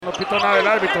No pitó nada el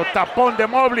árbitro. Tapón de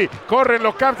Mobley. Corren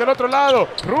los Cavs del otro lado.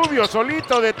 Rubio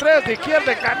solito de tres, de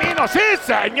izquierda en camino. ¡Sí,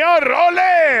 señor!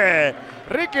 ¡Ole!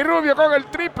 Ricky Rubio con el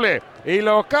triple. Y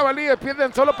los Cavaliers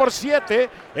pierden solo por 7.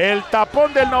 El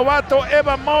tapón del novato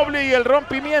Evan Mobley y el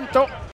rompimiento